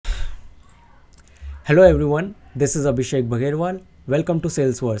Hello everyone, this is Abhishek Bagherwal. Welcome to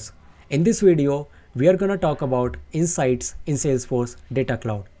Salesforce. In this video, we are going to talk about insights in Salesforce Data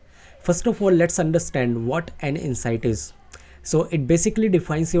Cloud. First of all, let's understand what an insight is. So it basically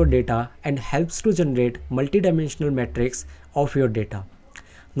defines your data and helps to generate multidimensional metrics of your data.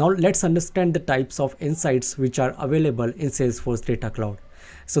 Now let's understand the types of insights which are available in Salesforce Data Cloud.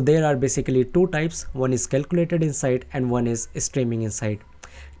 So there are basically two types. One is calculated insight and one is streaming insight.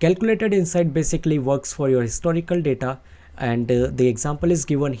 Calculated insight basically works for your historical data, and the example is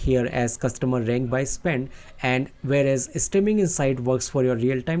given here as customer rank by spend, and whereas streaming insight works for your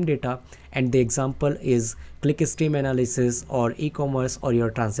real-time data, and the example is click stream analysis or e-commerce or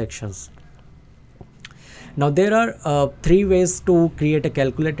your transactions. Now there are three ways to create a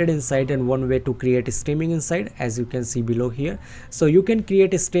calculated insight and one way to create a streaming insight, as you can see below here. So you can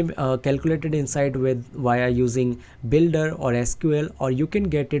create a calculated insight via using Builder or SQL, or you can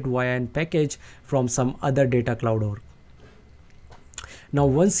get it via a package from some other data cloud org. Now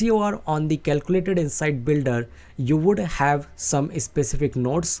once you are on the calculated insight builder, you would have some specific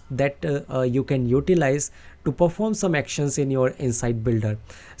nodes that you can utilize to perform some actions in your insight builder.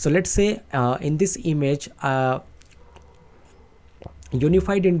 So let's say in this image,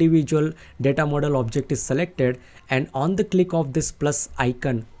 unified individual data model object is selected, and on the click of this plus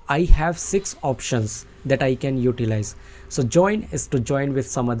icon, I have 6 options that I can utilize. So join is to join with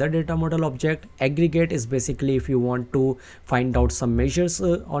some other data model object. Aggregate is basically if you want to find out some measures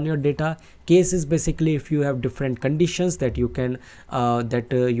on your data. Case is basically if you have different conditions that you can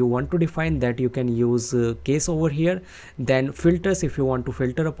you want to define, that you can use case over here. Then filters, if you want to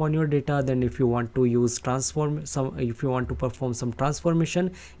filter upon your data. Then if you want to use if you want to perform some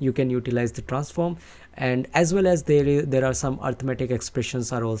transformation, you can utilize the transform. And as well as there are some arithmetic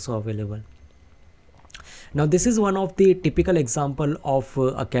expressions are also available. Now this is one of the typical example of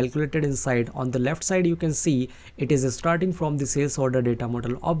a calculated insight. On the left side you can see it is starting from the sales order data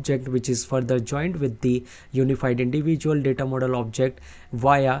model object, which is further joined with the unified individual data model object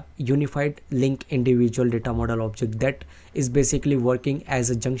via unified link individual data model object, that is basically working as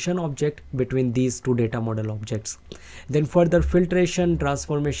a junction object between these two data model objects. Then further filtration,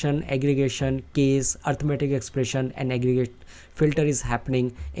 transformation, aggregation, case, arithmetic expression and aggregate filter is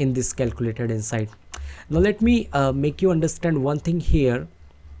happening in this calculated insight. Now let me make you understand one thing here.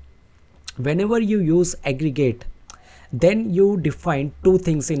 Whenever you use aggregate, then you define two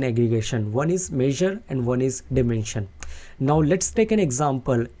things in aggregation. One is measure and one is dimension. Now let's take an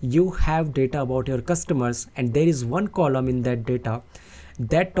example. You have data about your customers, and there is one column in that data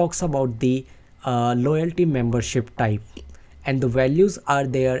that talks about the loyalty membership type, and the values are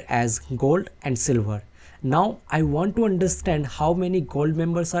there as gold and silver. Now I want to understand how many gold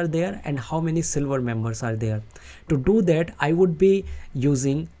members are there and how many silver members are there. To do that, I would be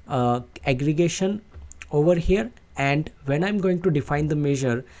using aggregation over here, and when I'm going to define the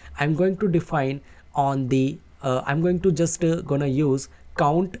measure, I'm going to define on the I'm going to just gonna use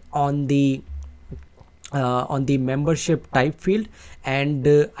count on the membership type field,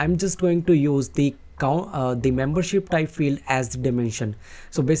 and I'm just going to use the membership type field as the dimension.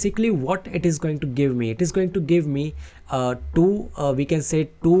 So basically what it is going to give me, it is going to give me we can say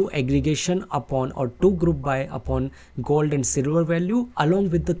two aggregation upon or two group by upon gold and silver value,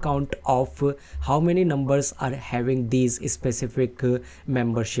 along with the count of how many numbers are having these specific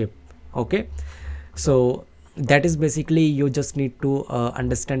membership. Okay, so that is basically, you just need to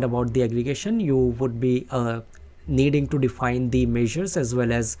understand about the aggregation. You would be needing to define the measures as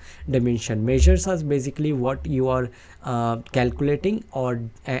well as dimension. Measures are basically what you are calculating,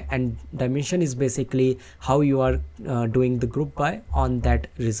 and dimension is basically how you are doing the group by on that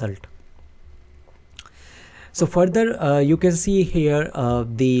result. So further you can see here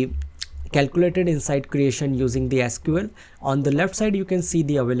the calculated insight creation using the SQL. On the left side you can see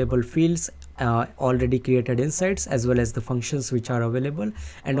the available fields, already created insights, as well as the functions which are available,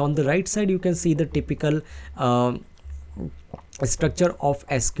 and on the right side you can see the typical structure of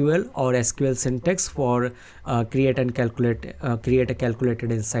SQL or SQL syntax for create a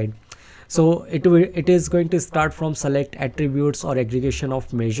calculated insight. So it is going to start from select attributes or aggregation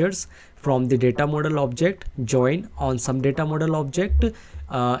of measures from the data model object, join on some data model object,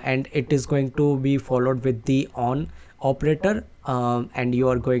 and it is going to be followed with the on operator, and you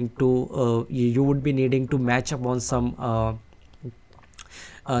are going to you would be needing to match upon some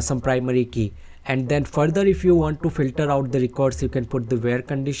primary key. And then further, if you want to filter out the records, you can put the where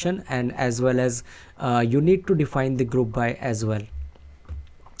condition, and as well as you need to define the group by as well.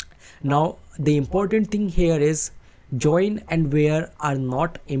 Now the important thing here is join and where are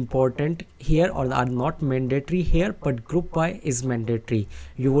not important here or are not mandatory here, but group by is mandatory.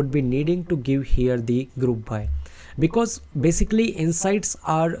 You would be needing to give here the group by, because basically insights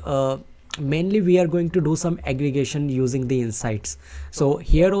are mainly we are going to do some aggregation using the insights. So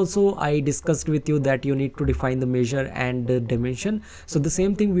here also I discussed with you that you need to define the measure and the dimension. So the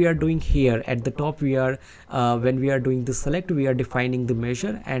same thing we are doing here. At the top we are when we are doing the select, we are defining the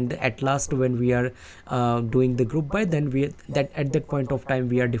measure, and at last when we are doing the group by, then we that at that point of time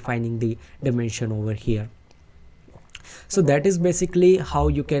we are defining the dimension over here. So that is basically how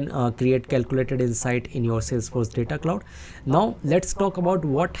you can create calculated insight in your Salesforce Data Cloud. Now let's talk about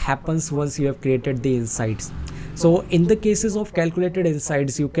what happens once you have created the insights. So in the cases of calculated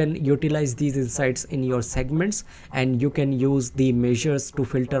insights, you can utilize these insights in your segments, and you can use the measures to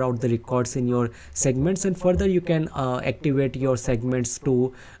filter out the records in your segments, and further you can activate your segments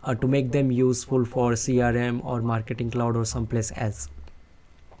to make them useful for CRM or Marketing Cloud or someplace else.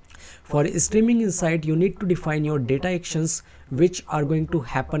 For streaming insight, you need to define your data actions which are going to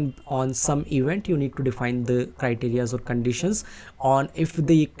happen on some event. You need to define the criteria or conditions on. If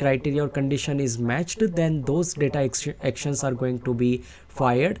the criteria or condition is matched, then those data actions are going to be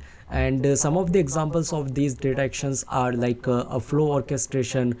fired. And some of the examples of these data actions are like a flow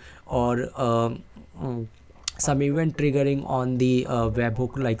orchestration or some event triggering on the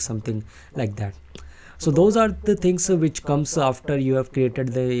webhook, like something like that. So those are the things which comes after you have created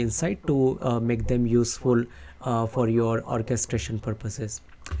the insight to make them useful for your orchestration purposes.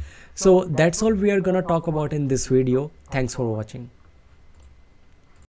 So that's all we are gonna talk about in this video. Thanks for watching.